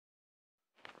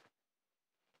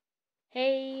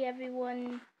Hey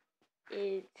everyone,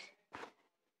 it's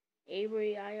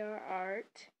Avery IR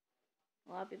Art.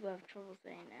 A lot of people have trouble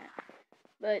saying that.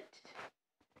 But,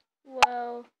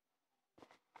 well,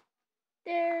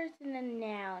 there's an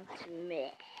announcement to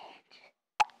make.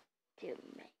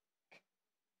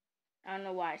 I don't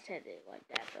know why I said it like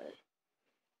that, but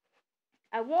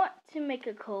I want to make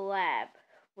a collab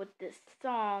with this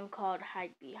song called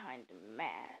Hide Behind the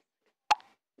Mask.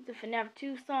 It's a FNAF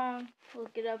 2 song.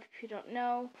 Look it up if you don't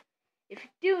know. If you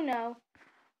do know,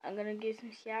 I'm gonna give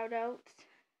some shout outs.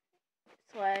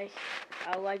 Slash,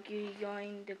 I'd like you to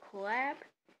join the collab.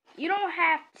 You don't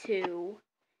have to.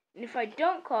 And if I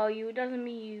don't call you, it doesn't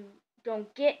mean you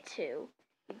don't get to.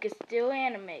 You can still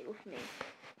animate with me.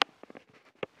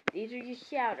 These are your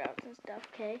shout outs and stuff,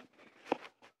 okay?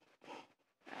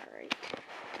 Alright.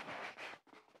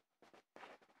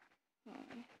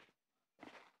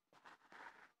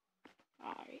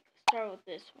 Alright, let's start with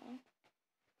this one.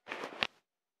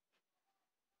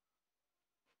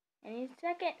 Any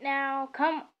second now.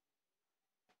 Come.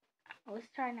 Let's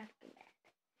try not to be mad.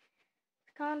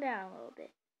 Let's calm down a little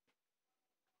bit.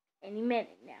 Any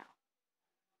minute now.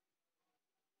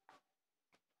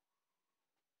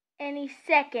 Any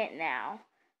second now.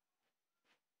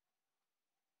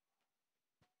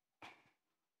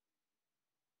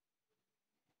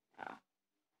 Oh,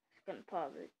 just gonna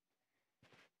pause it.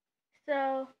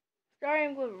 So,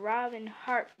 starting with Robin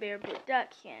Heartbear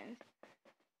Productions.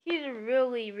 He's a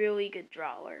really, really good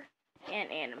drawer and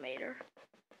animator.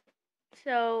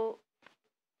 So,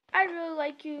 I'd really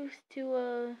like you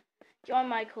to join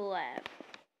my collab.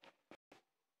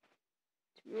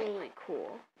 It's really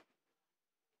cool.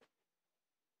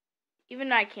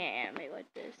 Even I can't animate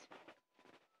like this.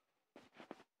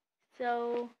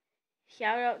 So,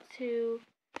 shout out to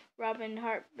Robin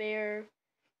Heartbear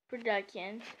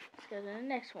Productions. Let's go to the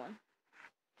next one.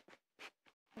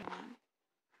 Let's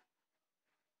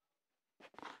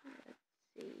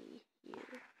see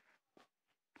here.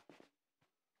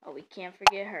 Oh, we can't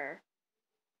forget her.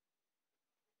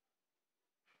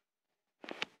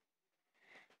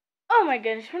 Oh my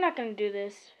goodness, we're not gonna do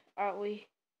this, are we?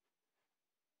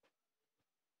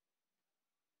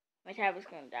 My tablet's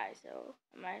gonna die, so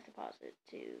I might have to pause it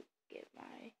to get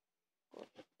my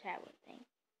tablet thing.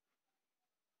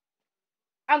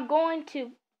 I'm going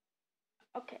to.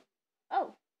 Okay.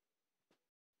 Oh.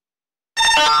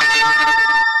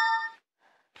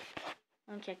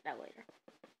 I'll check that later.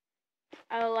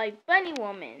 I would like Bunny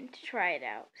Woman to try it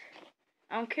out.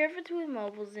 I don't care if it's with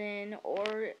mobiles in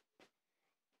or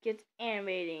gets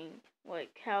animating,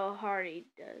 like how Hardy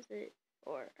does it,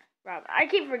 or Robin. I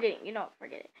keep forgetting, you don't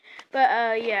forget it.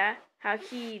 But yeah, how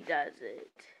he does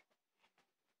it.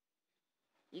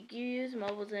 You can use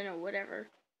mobiles in or whatever.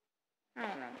 I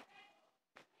don't know.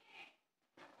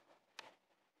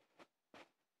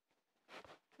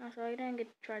 Also, I didn't get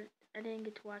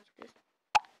to watch this.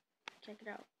 Check it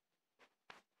out.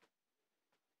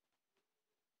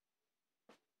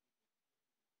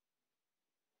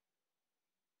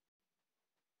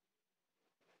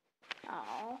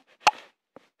 Oh.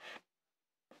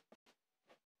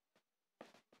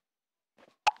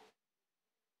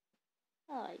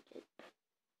 I like it.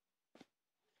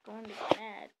 It's going to be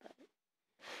mad, but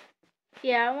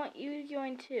yeah, I want you to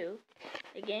join too.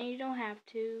 Again, you don't have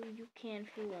to. You can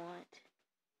if you want.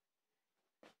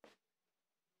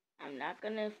 I'm not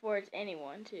gonna force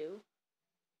anyone to,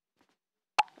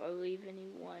 or leave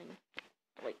anyone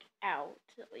like out.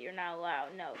 You're not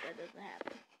allowed. No, that doesn't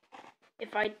happen.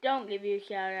 If I don't give you a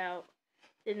shout out,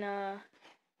 then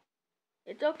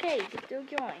it's okay. You can still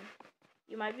join.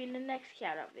 You might be in the next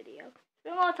shout out video. It's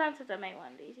been a long time since I made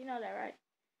one of these. You know that, right?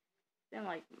 It's been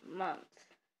like months.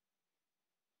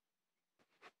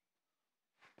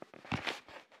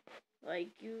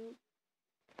 Like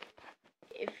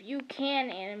if you can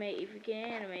animate,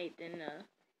 then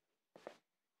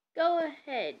go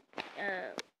ahead.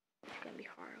 It's gonna be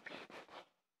hard, okay?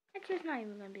 Actually, it's not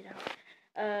even gonna be that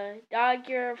hard.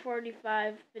 Dogger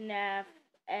 45 FNAF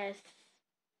S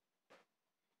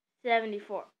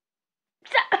 74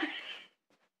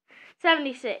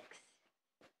 76.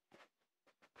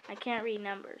 I can't read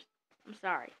numbers. I'm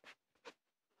sorry.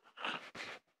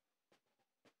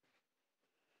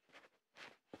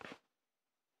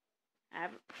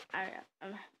 I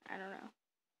don't know.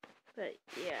 But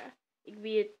yeah, it could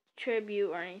be a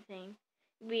tribute or anything. It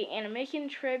could be animation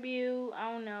tribute.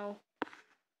 I don't know.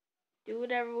 Do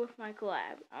whatever with my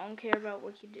collab. I don't care about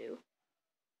what you do.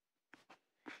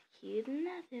 Here's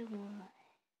another one.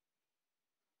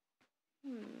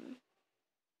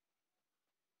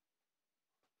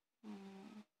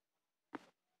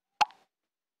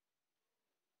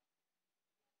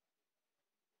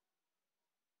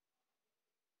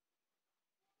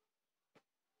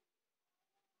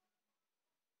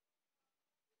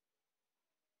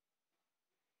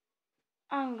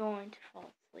 I'm going to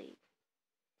fall asleep.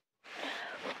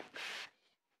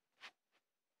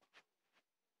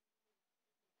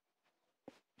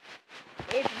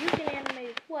 If you can animate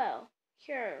as well,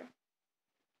 sure.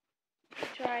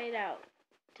 Try it out.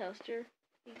 Toaster.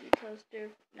 Toaster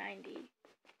 90.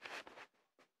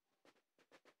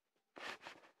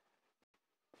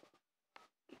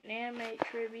 You can animate,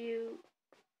 tribute,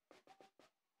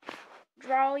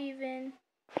 draw even.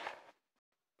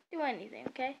 Do anything,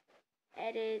 okay?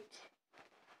 Edit.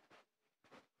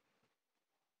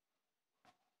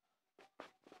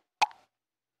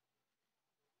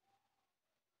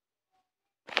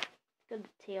 Go to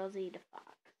TLZ the Fox.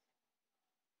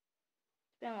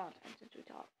 It's been a long time since we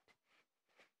talked.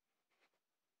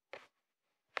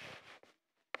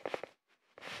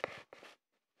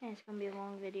 And it's gonna be a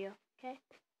long video, okay?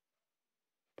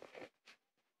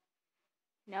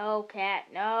 No,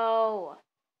 cat, no!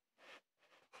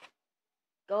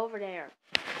 Go over there.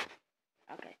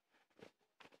 Okay.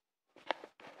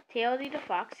 TLZ the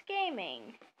Fox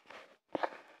Gaming.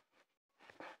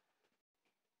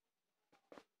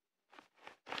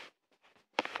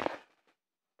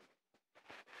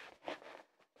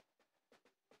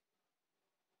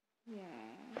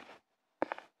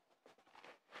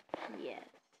 Yes.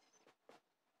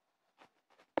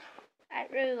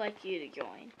 I'd really like you to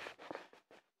join.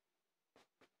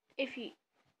 If you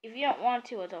don't want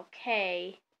to, it's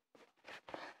okay.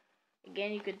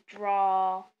 Again, you could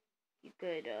draw, you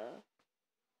could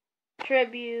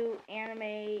tribute,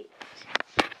 animate,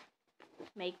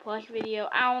 make plush video.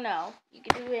 I don't know. You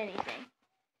could do anything.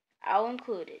 I'll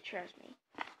include it. Trust me.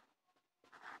 It's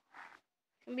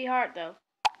gonna be hard though.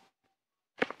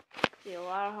 It's gonna be a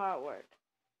lot of hard work.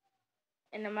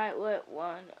 And I might let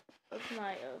one of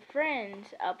my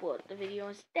friends upload the video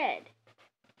instead.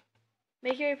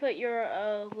 Make sure you put your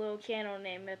little channel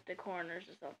name at the corners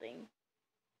or something.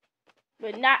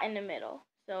 But not in the middle.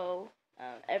 So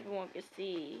everyone can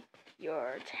see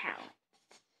your talents.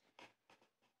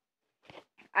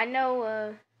 I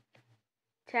know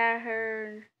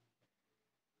Taher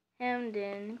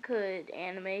Hamden could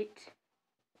animate.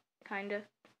 Kinda.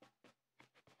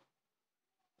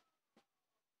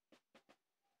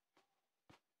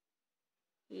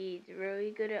 He's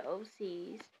really good at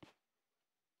OCs.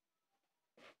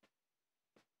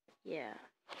 Yeah.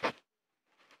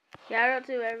 Shout out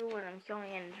to everyone I'm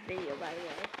showing in this video, by the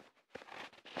way.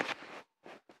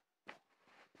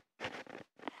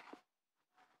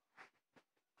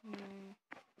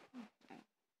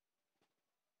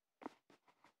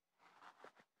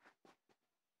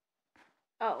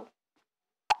 Oh.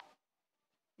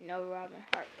 No Robin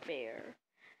Heart Bear.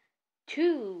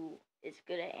 2 is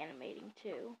good at animating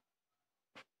too.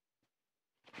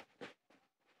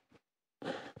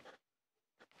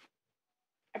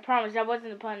 I promise that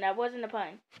wasn't a pun. That wasn't a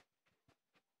pun.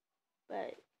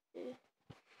 But man,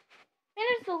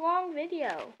 it's a long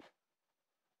video.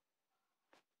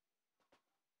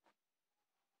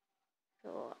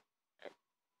 So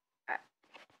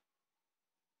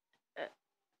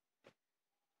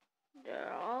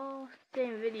they're all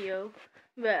same video,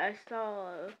 but I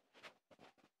saw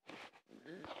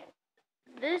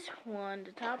this one,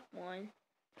 the top one,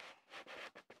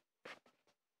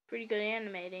 pretty good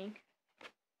animating.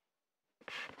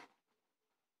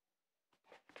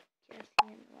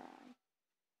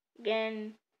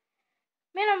 Again,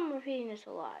 man, I'm repeating this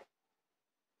a lot.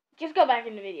 Just go back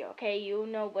in the video, okay? You'll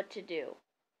know what to do.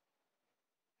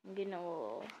 I'm getting a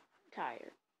little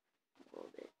tired. A little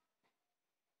bit.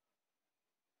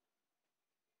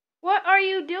 What are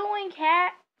you doing,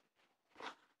 cat?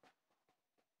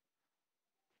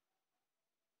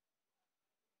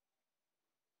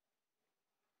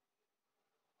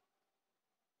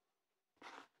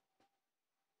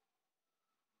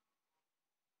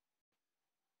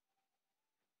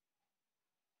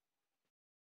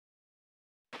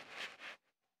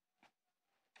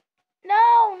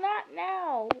 No, not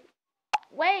now.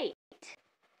 Wait.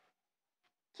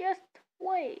 Just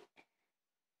wait.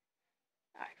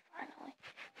 Alright, finally.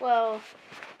 Well,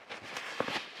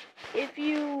 if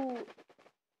you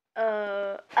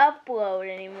upload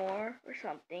anymore or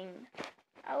something,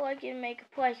 I'd like you to make a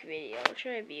plush video,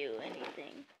 tribute,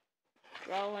 anything.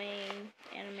 Drawing,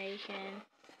 animation.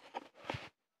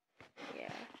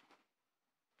 Yeah.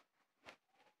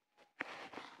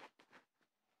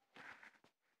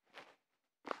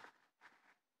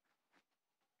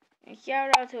 And shout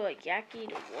out to Jackie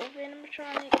the Wolf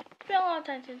animatronic. It's been a long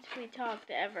time since we talked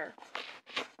ever.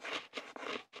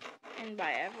 And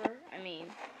by ever, I mean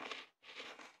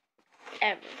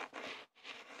ever.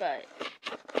 But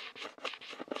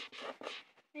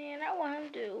man, I want him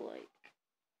to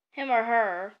Him or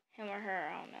her, I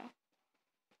don't know.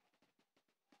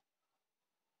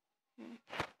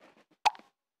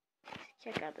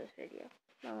 Check out this video.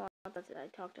 No, I thought that I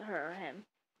talked to her or him.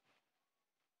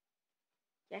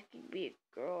 That could be a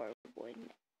girl or a boy.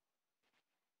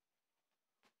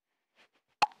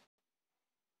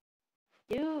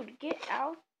 Dude, get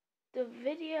out the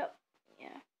video.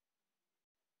 Yeah.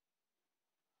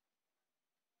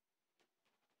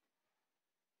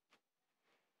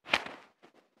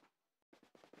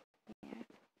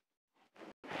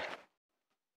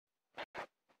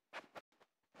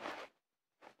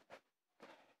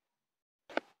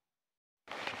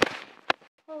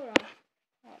 Hold on.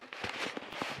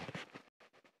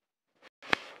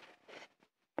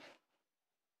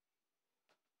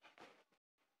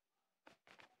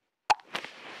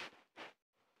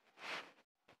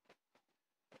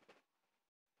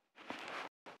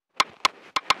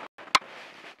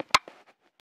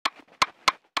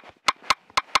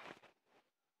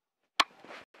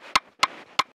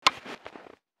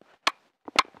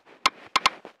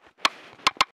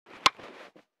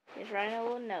 Just writing a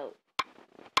little note.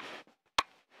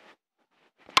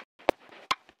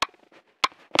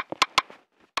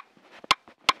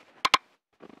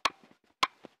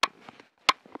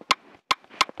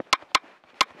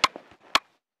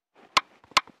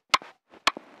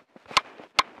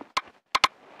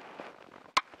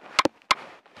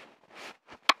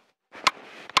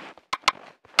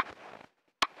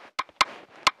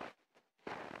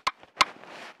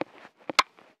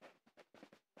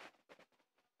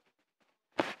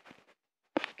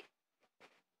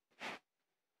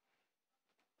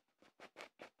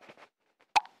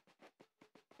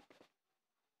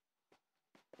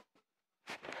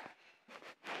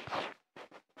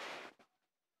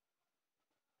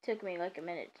 Took me like a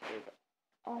minute to do, but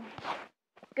oh my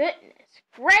goodness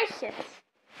gracious!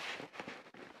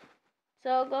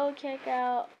 So go check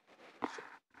out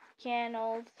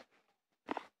channels.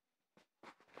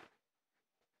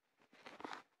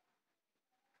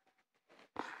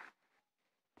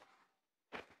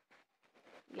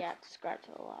 Yeah, subscribe to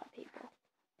a lot of people.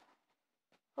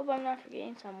 Hope I'm not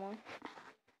forgetting someone.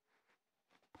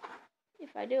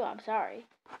 If I do, I'm sorry.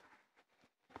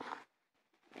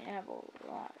 I have a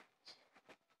lot.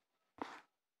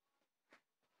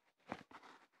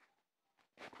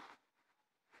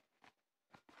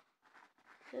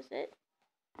 Is it?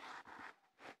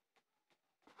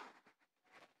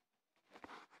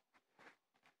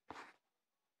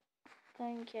 Go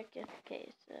and check just in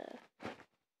case.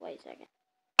 Wait a second.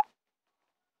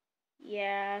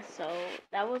 Yeah, so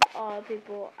that was all the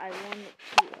people I wanted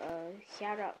to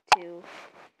shout out to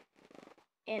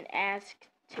and ask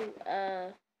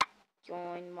to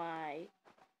join my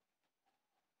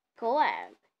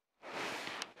collab.